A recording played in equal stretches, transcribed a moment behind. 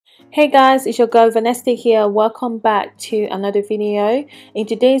Hey guys, it's your girl Vanessa here. Welcome back to another video. In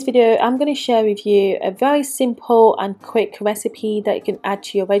today's video, I'm going to share with you a very simple and quick recipe that you can add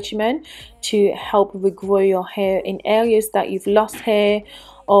to your regimen to help regrow your hair in areas that you've lost hair,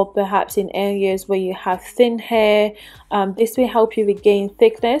 or perhaps in areas where you have thin hair. This will help you regain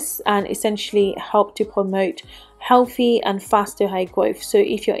thickness and essentially help to promote healthy and faster hair growth. So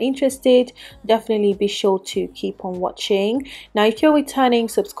if you're interested, definitely be sure to keep on watching. Now, if you're a returning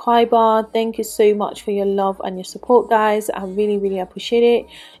subscriber, thank you so much for your love and your support, guys. I really appreciate it.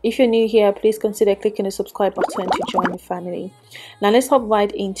 If you're new here, please consider clicking the subscribe button to join the family. Now let's hop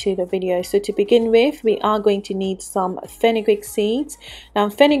right into the video. So to begin with, we are going to need some fenugreek seeds. Now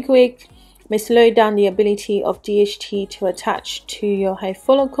fenugreek may slow down the ability of DHT to attach to your hair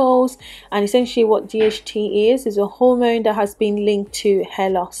follicles, and essentially what DHT is a hormone that has been linked to hair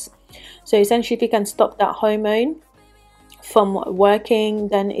loss. So essentially if you can stop that hormone from working,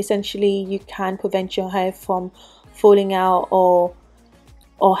 then essentially you can prevent your hair from falling out or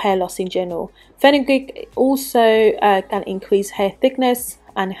hair loss in general. Fenugreek also can increase hair thickness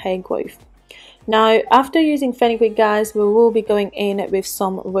and hair growth. Now, after using fenugreek, guys, we will be going in with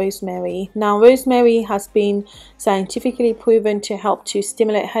some rosemary. Now, rosemary has been scientifically proven to help to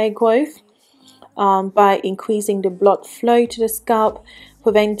stimulate hair growth by increasing the blood flow to the scalp,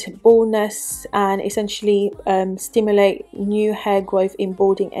 prevent baldness, and essentially stimulate new hair growth in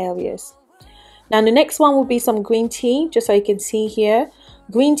balding areas. Now, the next one will be some green tea, just so you can see here.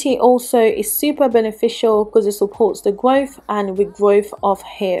 Green tea also is super beneficial because it supports the growth and regrowth of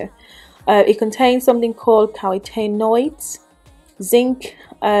hair. It contains something called carotenoids, zinc,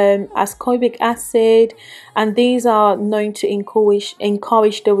 ascorbic acid, and these are known to encourage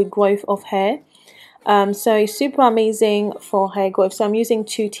the regrowth of hair. So it's super amazing for hair growth. So I'm using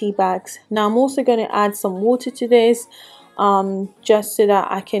 2 tea bags. Now I'm also going to add some water to this, just so that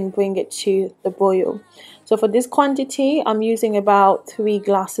I can bring it to the boil. So for this quantity, I'm using about 3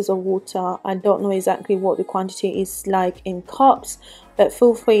 glasses of water. I don't know exactly what the quantity is like in cups, but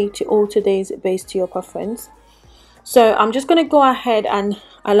feel free to alter these based on your preference. So I'm just going to go ahead and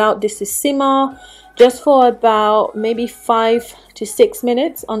allow this to simmer just for about maybe 5 to 6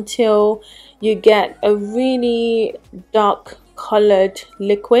 minutes until you get a really dark colored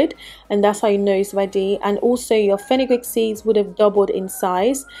liquid, and that's how you know it's ready. And also your fenugreek seeds would have doubled in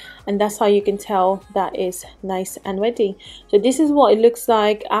size, and that's how you can tell that is nice and ready. So this is what it looks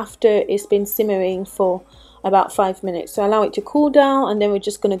like after it's been simmering for about 5 minutes. So allow it to cool down, and then we're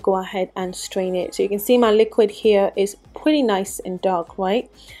just going to go ahead and strain it. So you can see my liquid here is pretty nice and dark, right?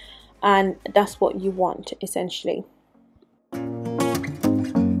 And that's what you want essentially.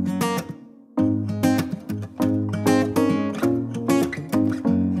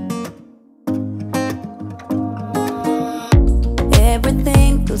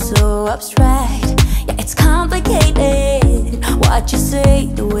 Everything feels so abstract, yeah, it's complicated. What you say,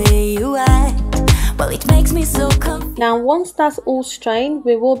 the way you act, well, it makes me so confused. Now once that's all strained,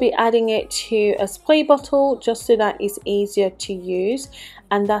 we will be adding it to a spray bottle just so that it's easier to use,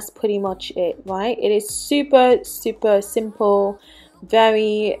 and that's pretty much it, right? It is super simple,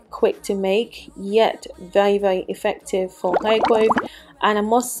 very quick to make, yet very effective for hair growth. And I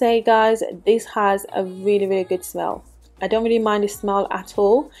must say, guys, this has a really good smell. I don't really mind the smell at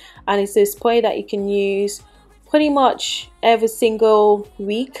all, and it's a spray that you can use pretty much every single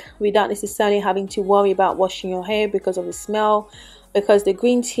week without necessarily having to worry about washing your hair because of the smell, because the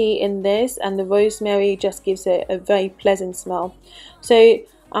green tea in this and the rosemary just gives it a very pleasant smell. So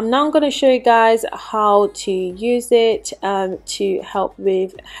I'm now going to show you guys how to use it to help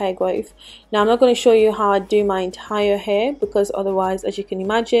with hair growth. Now I'm not going to show you how I do my entire hair, because otherwise, as you can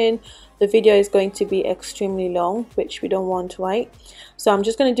imagine, the video is going to be extremely long, which we don't want, right? So I'm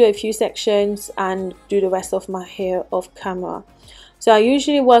just going to do a few sections and do the rest of my hair off camera. So I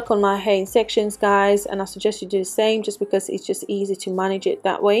usually work on my hair in sections, guys, and I suggest you do the same just because it's just easy to manage it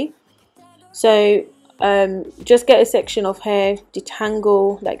that way. So just get a section of hair,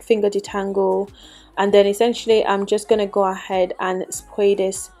 detangle, like finger detangle, and then essentially I'm just going to go ahead and spray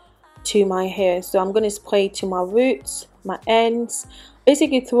this to my hair. So I'm going to spray to my roots, my ends,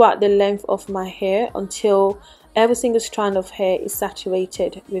 basically throughout the length of my hair until every single strand of hair is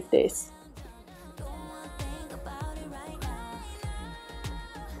saturated with this.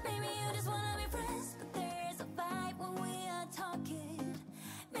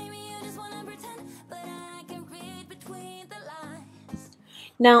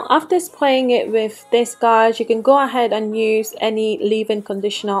 Now after spraying it with this, guys, you can go ahead and use any leave-in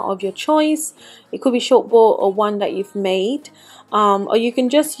conditioner of your choice. It could be short ball or one that you've made. or you can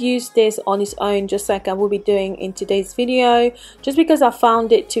just use this on its own, just like I will be doing in today's video, just because I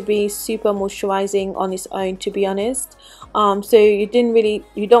found it to be super moisturizing on its own, to be honest. So you don't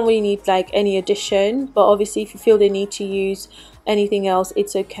really need like any addition, but obviously if you feel the need to use anything else,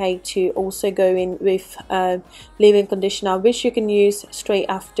 it's okay to also go in with leave-in conditioner, which you can use straight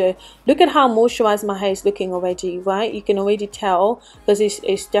after. Look at how moisturized my hair is looking already, right? You can already tell because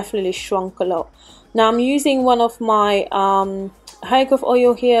it's definitely shrunk a lot. Now I'm using one of my hair growth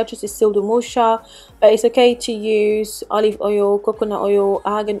oil here just to seal the moisture, but it's okay to use olive oil, coconut oil,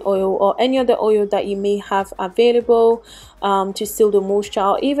 argan oil, or any other oil that you may have available to seal the moisture,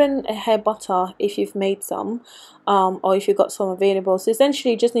 or even a hair butter if you've made some, or if you've got some available. So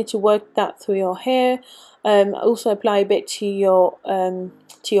essentially you just need to work that through your hair. Also apply a bit to your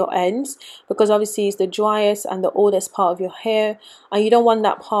ends, because obviously it's the driest and the oldest part of your hair, and you don't want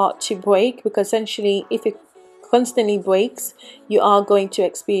that part to break, because essentially if it constantly breaks, you are going to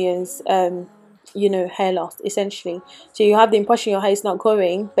experience you know, hair loss essentially. So you have the impression your hair is not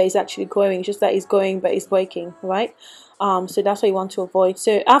growing, but it's actually growing. It's just that it's growing but it's breaking, right? So that's what you want to avoid.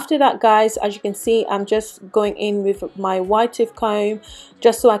 So after that, guys, as you can see, I'm just going in with my wide tooth comb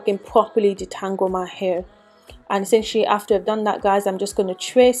just so I can properly detangle my hair. And essentially after I've done that, guys, I'm just going to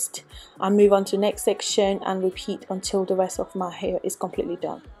twist and move on to the next section and repeat until the rest of my hair is completely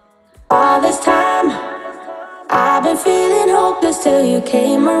done. All this time I've been feeling hopeless till you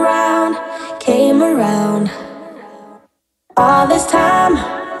came around, came around. All this time,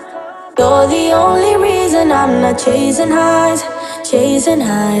 you're the only reason I'm not chasing highs, chasing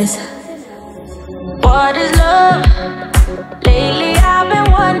highs. What is love? Lately I've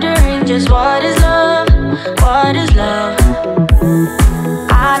been wondering just what is love, what is love?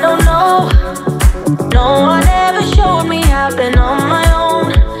 I don't know, no one ever showed me. I've been on my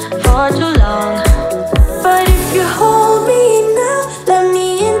own for too long. But if you hold me now, let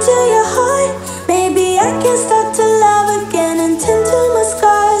me into your heart, maybe I can start to love again and tend to my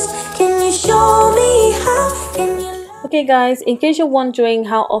scars. Can you show me how? Can you? Okay guys, in case you're wondering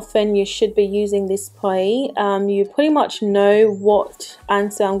how often you should be using this spray, you pretty much know what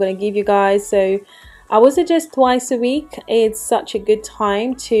answer I'm going to give you guys. So I would suggest twice a week. It's such a good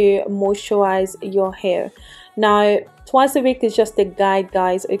time to moisturize your hair. Now twice a week is just a guide,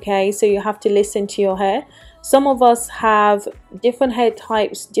 guys, okay? So you have to listen to your hair. Some of us have different hair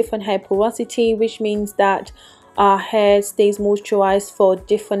types, different hair porosity, which means that our hair stays moisturized for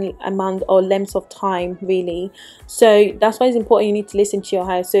different amount or lengths of time, really. So that's why it's important you need to listen to your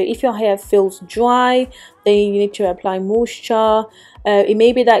hair. So if your hair feels dry, then you need to apply moisture. It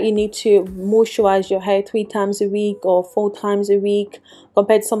may be that you need to moisturize your hair 3 times a week or 4 times a week,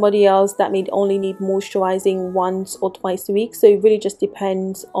 compared to somebody else that may only need moisturizing once or twice a week. So it really just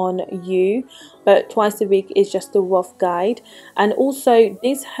depends on you, but twice a week is just a rough guide. And also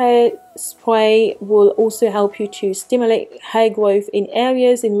this hair spray will also help you to stimulate hair growth in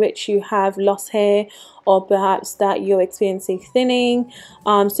areas in which you have lost hair, or perhaps that you're experiencing thinning.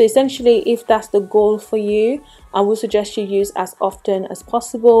 So essentially, if that's the goal for you, I would suggest you use as often as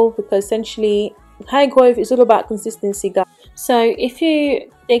possible, because essentially hair growth is all about consistency, guys. So if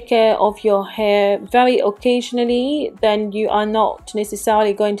you take care of your hair very occasionally, then you are not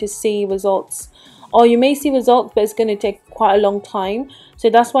necessarily going to see results, or you may see results, but it's going to take quite a long time. So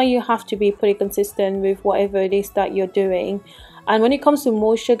that's why you have to be pretty consistent with whatever it is that you're doing. And when it comes to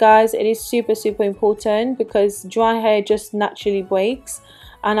moisture, guys, it is super important, because dry hair just naturally breaks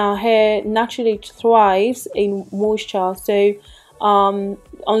and our hair naturally thrives in moisture. So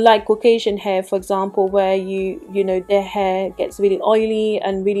unlike Caucasian hair, for example, where you know their hair gets really oily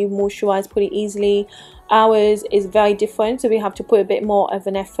and really moisturized pretty easily, ours is very different. So we have to put a bit more of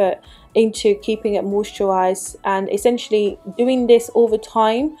an effort into keeping it moisturized, and essentially doing this over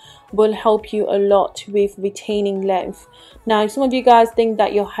time will help you a lot with retaining length. Now some of you guys think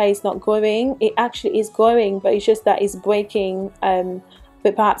that your hair is not growing. It actually is growing, but it's just that it's breaking,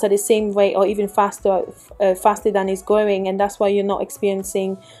 but perhaps at the same rate or even faster than it's growing, and that's why you're not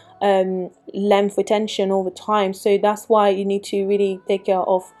experiencing length retention over time. So that's why you need to really take care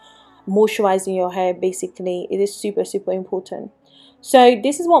of moisturizing your hair. Basically, it is super important. So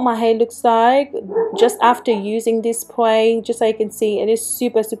this is what my hair looks like just after using this spray. Just so you can see, it is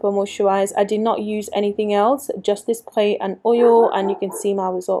super moisturized. I did not use anything else, just this spray and oil, and you can see my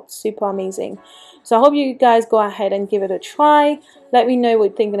results. Super amazing. So I hope you guys go ahead and give it a try. Let me know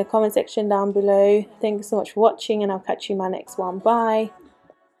what you think in the comment section down below. Thank you so much for watching, and I'll catch you in my next one. Bye.